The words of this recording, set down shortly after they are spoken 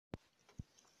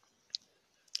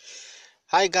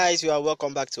Hi guys, you are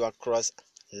welcome back to Across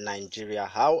Nigeria.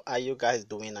 How are you guys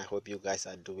doing? I hope you guys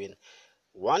are doing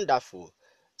wonderful.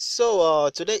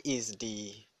 Today is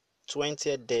the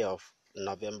 20th day of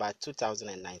November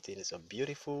 2019. It's a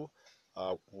beautiful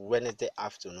Wednesday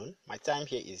afternoon. My time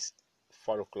here is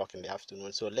 4 o'clock in the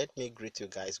afternoon. So let me greet you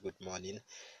guys good morning,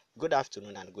 good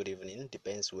afternoon, and good evening.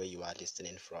 Depends where you are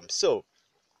listening from.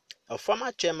 A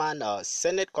former chairman,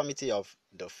 Senate Committee of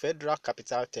the Federal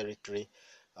Capital Territory,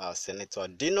 Senator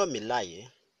Dino Melaye,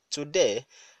 today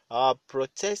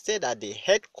protested at the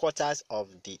headquarters of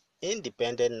the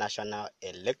Independent National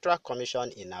Electoral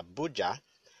Commission in Abuja,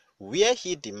 where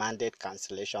he demanded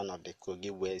cancellation of the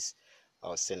Kogi West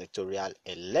senatorial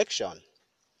election.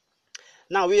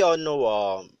 Now, we all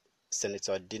know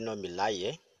Senator Dino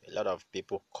Melaye. A lot of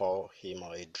people call him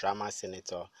a drama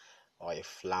senator or a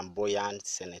flamboyant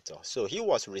senator. So he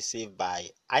was received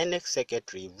by INEC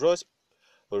Secretary Rose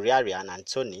Oriarian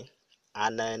Anthony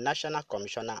and National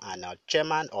Commissioner and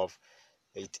Chairman of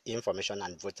the Information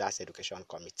and Voters Education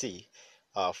Committee,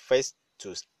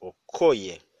 Festus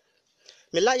Okoye.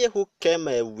 Melaye, who came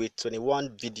with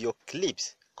 21 video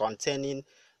clips containing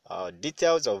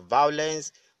details of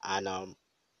violence and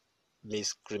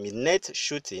indiscriminate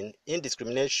shooting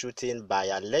by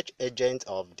alleged agents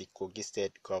of the Kogi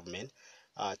state government,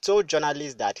 told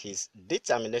journalists that his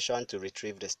determination to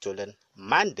retrieve the stolen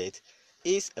mandate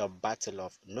is a battle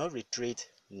of no retreat,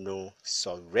 no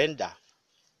surrender.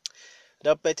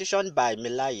 The petition by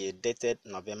Melaye, dated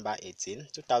November 18,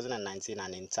 2019,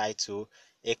 and entitled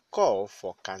 "A Call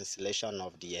for Cancellation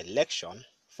of the Election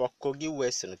for Kogi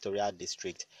West Senatorial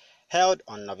District," held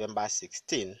on November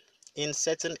 16 in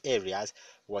certain areas,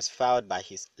 was filed by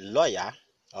his lawyer,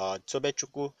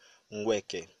 Tobechukwu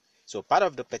Nweke. So part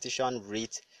of the petition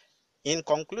reads, "In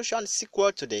conclusion,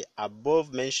 sequel to the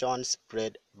above-mentioned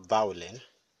spread violence,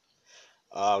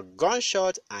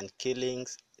 gunshot and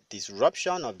killings,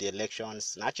 disruption of the election,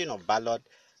 snatching of ballot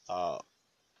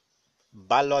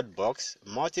box,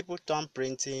 multiple thumb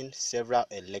printing, several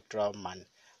electoral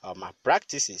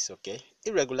malpractices,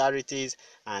 irregularities,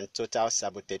 and total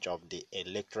sabotage of the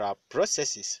electoral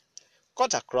processes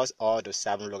cut across all the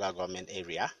 7 local government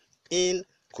areas in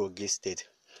Kogi State,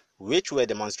 which were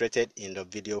demonstrated in the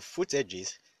video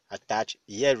footages attached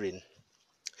herein.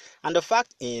 And the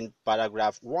fact in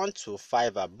paragraph 1 to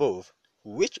 5 above,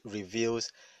 which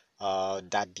reveals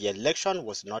that the election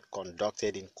was not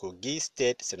conducted in Kogi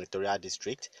State Senatorial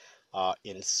District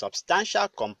in substantial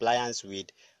compliance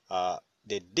with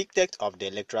the dictate of the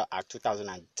Electoral Act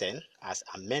 2010 as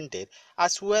amended,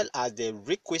 as well as the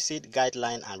requisite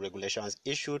guidelines and regulations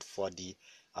issued for the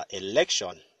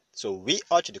election. So we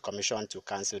urge the Commission to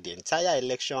cancel the entire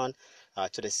election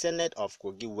to the Senate of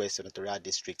Kogi West Senatorial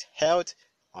District held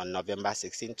on November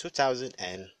 16,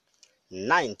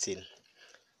 2019.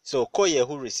 So Koye,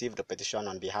 who received the petition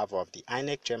on behalf of the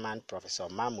INEC chairman, Professor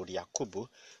Mahmoud Yakubu,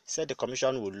 said the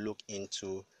commission will look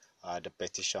into the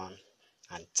petition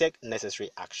and take necessary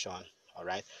action. All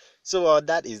right. So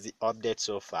that is the update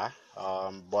so far.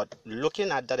 But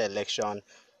looking at that election,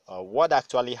 what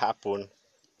actually happened,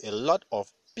 a lot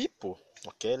of people,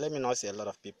 let me not say a lot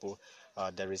of people,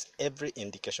 there is every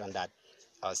indication that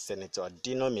Senator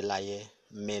Dino Melaye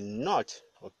may not,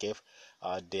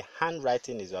 the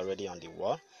handwriting is already on the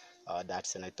wall, that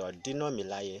Senator Dino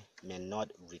Melaye may not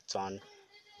return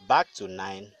back to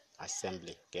 9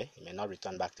 assembly. He may not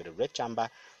return back to the red chamber.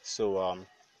 So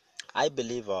I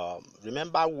believe,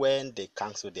 remember when they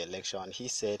canceled the election, he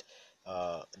said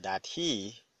that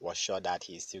he was sure that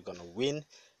he's still going to win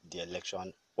the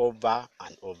election over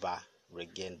and over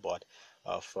again. But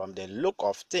from the look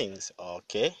of things,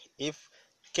 if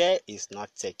care is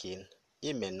not taken,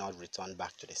 he may not return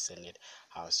back to the Senate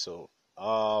House. So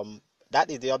that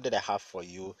is the update I have for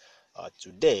you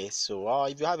today. So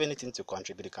if you have anything to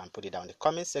contribute, you can put it down in the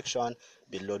comment section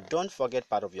below. Don't forget,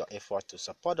 part of your effort to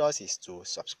support us is to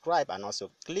subscribe and also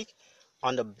click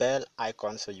on the bell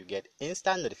icon so you get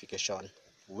instant notification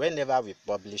whenever we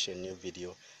publish a new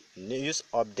video, news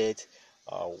update,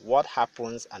 what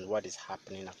happens and what is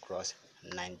happening across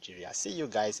Nigeria. See you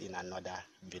guys in another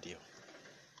video.